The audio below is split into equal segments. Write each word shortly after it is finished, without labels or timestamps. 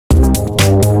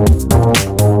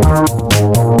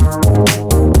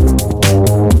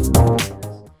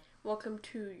Welcome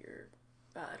to your,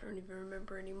 I don't even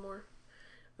remember anymore,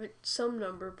 but some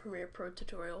number Premiere Pro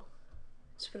tutorial.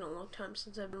 It's been a long time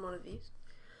since I've done one of these.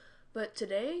 But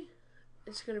today,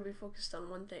 it's going to be focused on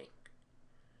one thing.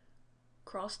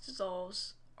 Cross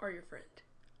dissolves are your friend.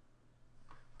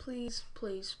 Please,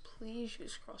 please, please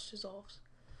use cross dissolves.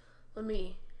 Let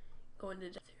me go into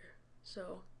depth here.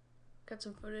 So, got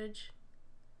some footage.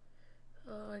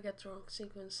 I got the wrong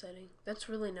sequence setting. That's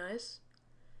really nice.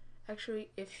 Actually,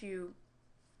 if you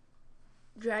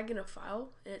drag in a file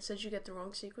and it says you get the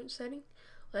wrong sequence setting,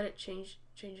 let it change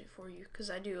it for you, because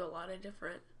I do a lot of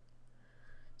different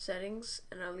settings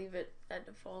and I leave it at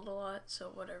default a lot, so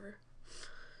whatever.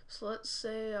 So let's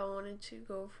say I wanted to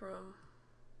go from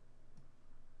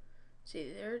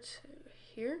there to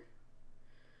here,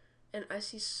 and I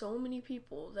see so many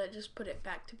people that just put it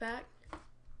back to back,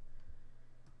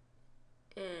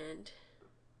 and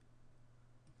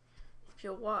if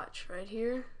you'll watch right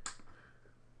here,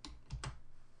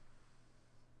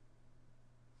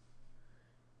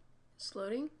 it's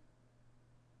loading.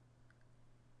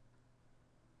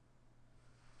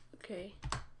 Okay,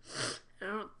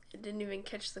 it didn't even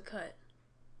catch the cut.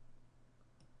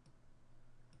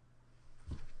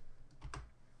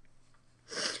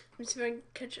 Let me see if I can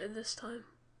catch it this time.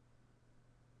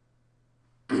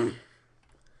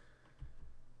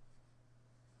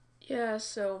 Yeah,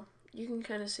 so you can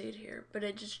kind of see it here, but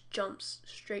it just jumps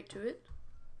straight to it.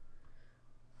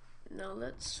 Now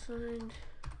let's find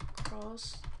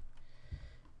cross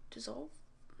dissolve.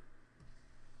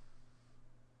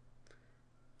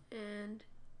 And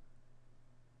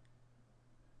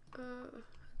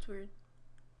that's weird.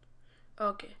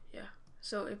 Okay, yeah.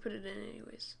 So it put it in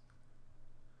anyways.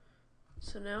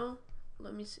 So now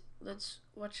let's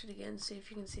watch it again, see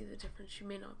if you can see the difference. You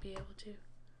may not be able to.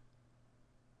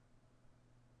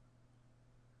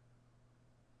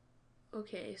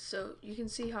 Okay, so you can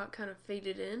see how it kind of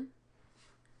faded in.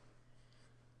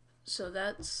 So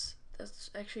that's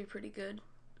actually pretty good.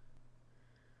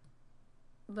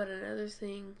 But another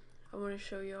thing I want to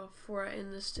show you before I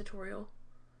end this tutorial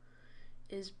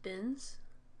is bins.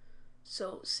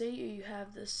 So say you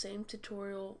have the same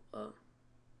tutorial,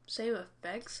 same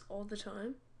effects all the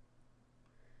time,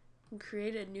 and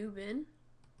create a new bin.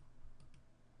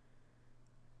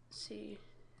 Let's see,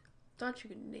 thought you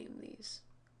could name these.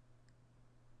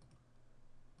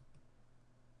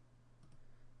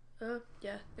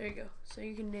 Yeah, there you go. So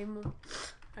you can name them.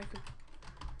 I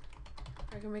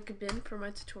can make a bin for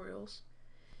my tutorials,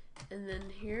 and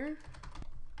then here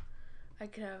I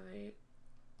could have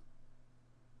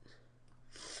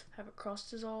a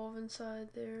cross dissolve inside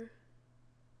there.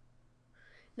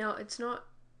 Now it's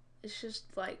just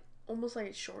like almost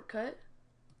like a shortcut.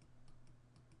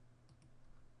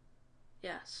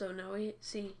 Yeah, so now you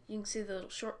can see the little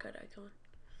shortcut icon,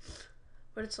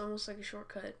 but it's almost like a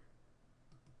shortcut.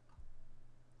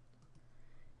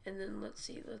 And then let's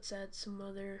add some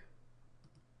other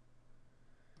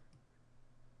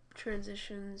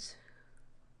transitions.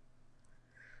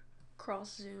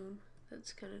 Cross zoom,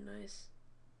 that's kind of nice.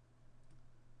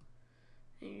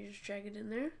 And you just drag it in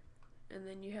there, and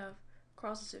then you have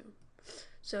cross zoom.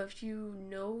 So if you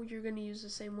know you're going to use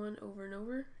the same one over and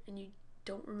over and you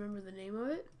don't remember the name of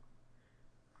it,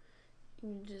 you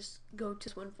can just go to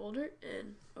this one folder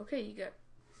and okay, you got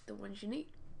the ones you need.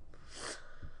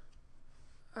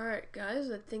 Alright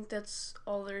guys, I think that's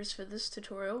all there is for this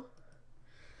tutorial.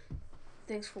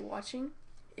 Thanks for watching.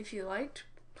 If you liked,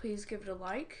 please give it a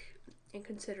like and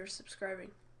consider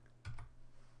subscribing.